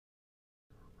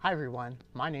Hi everyone,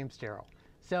 my name's Daryl.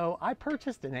 So I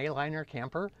purchased an A-Liner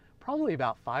camper probably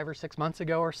about 5 or 6 months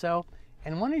ago or so,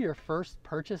 and one of your first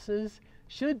purchases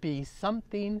should be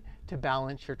something to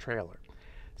balance your trailer.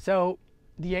 So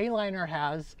the A-Liner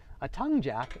has a tongue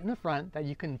jack in the front that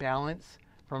you can balance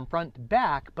from front to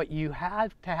back, but you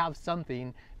have to have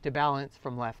something to balance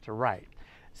from left to right.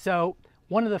 So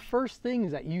one of the first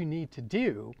things that you need to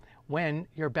do when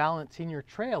you're balancing your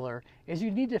trailer is you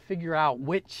need to figure out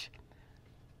which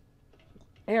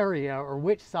area or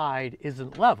which side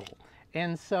isn't level.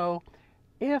 And so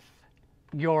if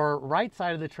your right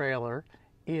side of the trailer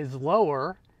is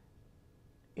lower,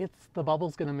 the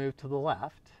bubble's going to move to the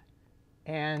left.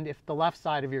 And if the left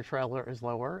side of your trailer is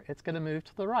lower, it's going to move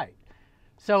to the right.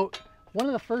 So one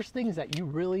of the first things that you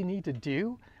really need to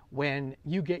do when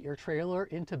you get your trailer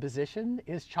into position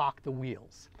is chalk the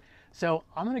wheels. So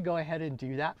I'm going to go ahead and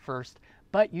do that first,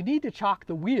 but you need to chalk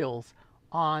the wheels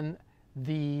on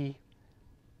the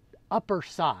upper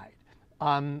side.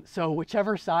 So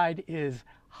whichever side is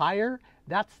higher,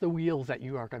 that's the wheels that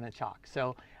you are going to chalk.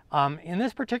 So in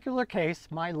this particular case,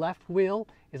 my left wheel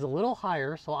is a little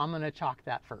higher, so I'm going to chalk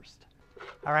that first.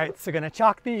 All right, so going to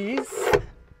chalk these.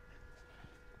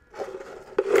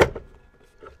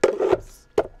 Oops.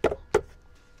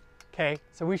 Okay,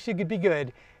 so we should be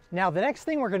good. Now the next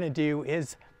thing we're going to do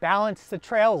is balance the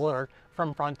trailer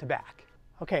from front to back.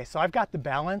 Okay, so I've got the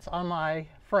balance on my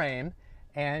frame,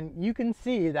 and you can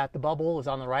see that the bubble is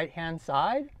on the right hand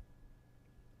side.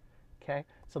 Okay,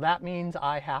 so that means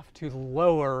I have to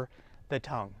lower the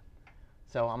tongue.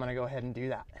 So I'm going to go ahead and do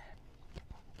that.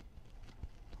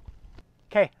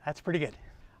 Okay, that's pretty good.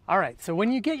 All right, so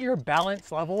when you get your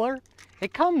balance leveler,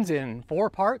 it comes in 4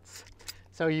 parts.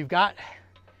 So you've got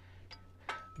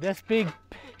this big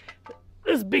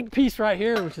piece right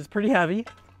here, which is pretty heavy.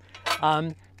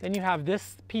 Then you have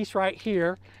this piece right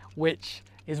here, which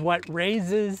is what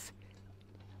raises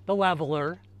the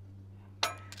leveler.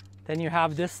 Then you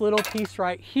have this little piece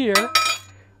right here,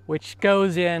 which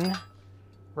goes in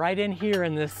right in here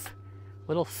in this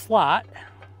little slot.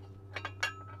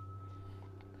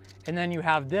 And then you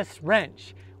have this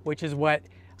wrench, which is what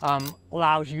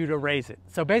allows you to raise it.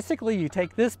 So basically you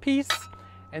take this piece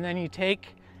and then you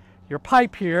take your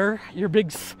pipe here, your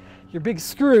big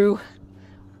screw,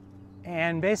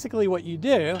 and basically what you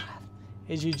do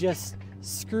is you just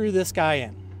screw this guy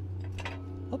in.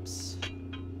 Oops.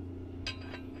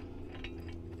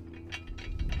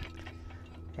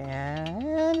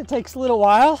 And it takes a little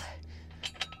while.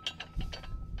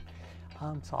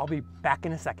 So I'll be back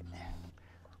in a second.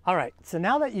 All right, so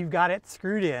now that you've got it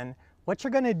screwed in, what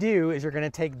you're gonna do is you're gonna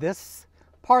take this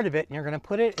part of it and you're gonna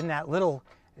put it in that little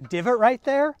divot right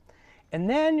there. And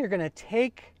then you're gonna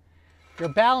take your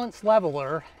balance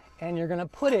leveler and you're gonna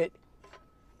put it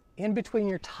in between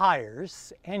your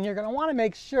tires, and you're going to want to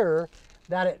make sure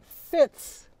that it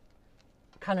fits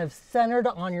kind of centered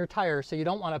on your tire, so you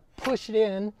don't want to push it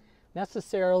in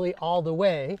necessarily all the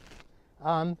way.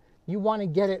 You want to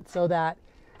get it so that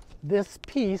this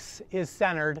piece is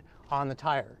centered on the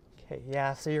tire. Okay,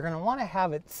 yeah, so you're going to want to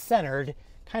have it centered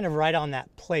kind of right on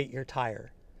that plate, your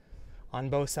tire, on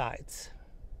both sides.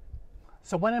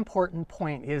 So one important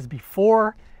point is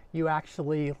before you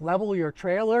actually level your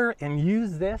trailer and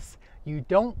use this, you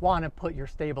don't want to put your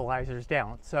stabilizers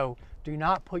down. So do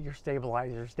not put your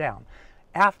stabilizers down.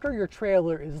 After your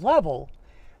trailer is level,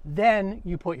 then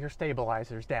you put your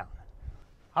stabilizers down.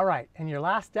 All right, and your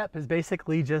last step is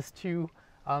basically just to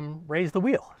raise the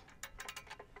wheel.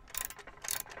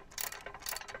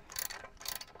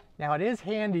 Now it is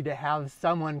handy to have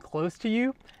someone close to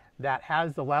you that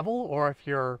has the level, or if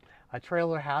your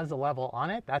trailer has a level on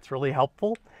it, that's really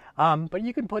helpful. But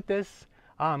you can put this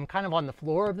kind of on the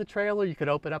floor of the trailer. You could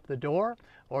open up the door,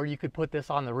 or you could put this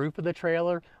on the roof of the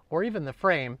trailer, or even the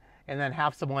frame, and then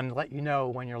have someone let you know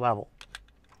when you're level.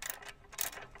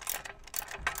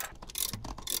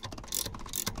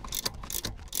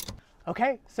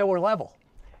 Okay, so we're level.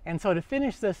 And so to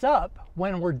finish this up,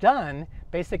 when we're done,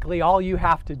 basically all you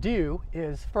have to do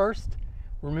is first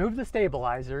remove the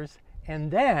stabilizers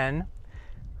and then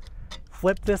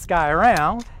flip this guy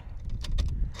around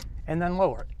and then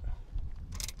lower it.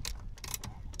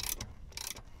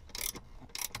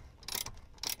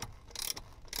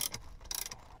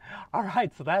 All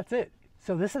right, so that's it.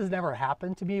 So this has never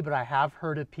happened to me, but I have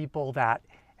heard of people that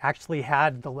actually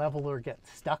had the leveler get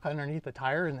stuck underneath the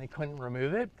tire and they couldn't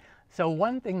remove it. So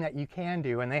one thing that you can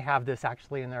do, and they have this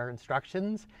actually in their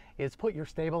instructions, is put your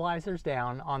stabilizers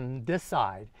down on this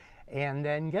side and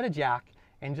then get a jack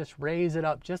and just raise it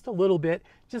up just a little bit,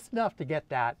 just enough to get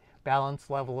that balance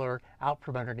leveler out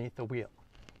from underneath the wheel.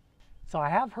 So I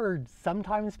have heard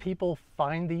sometimes people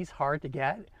find these hard to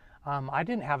get. I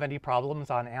didn't have any problems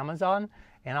on Amazon,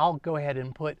 and I'll go ahead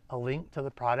and put a link to the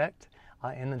product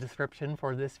in the description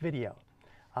for this video.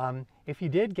 If you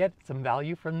did get some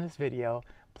value from this video,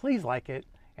 please like it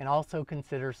and also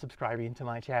consider subscribing to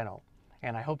my channel.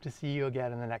 And I hope to see you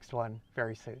again in the next one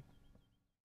very soon.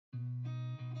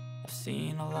 I've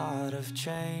seen a lot of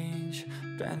change,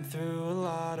 been through a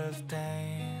lot of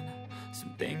pain.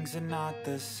 Some things are not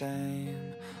the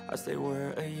same as they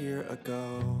were a year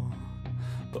ago,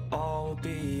 but all will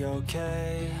be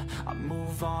okay. I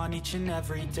move on each and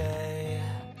every day.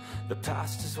 The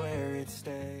past is where it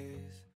stays.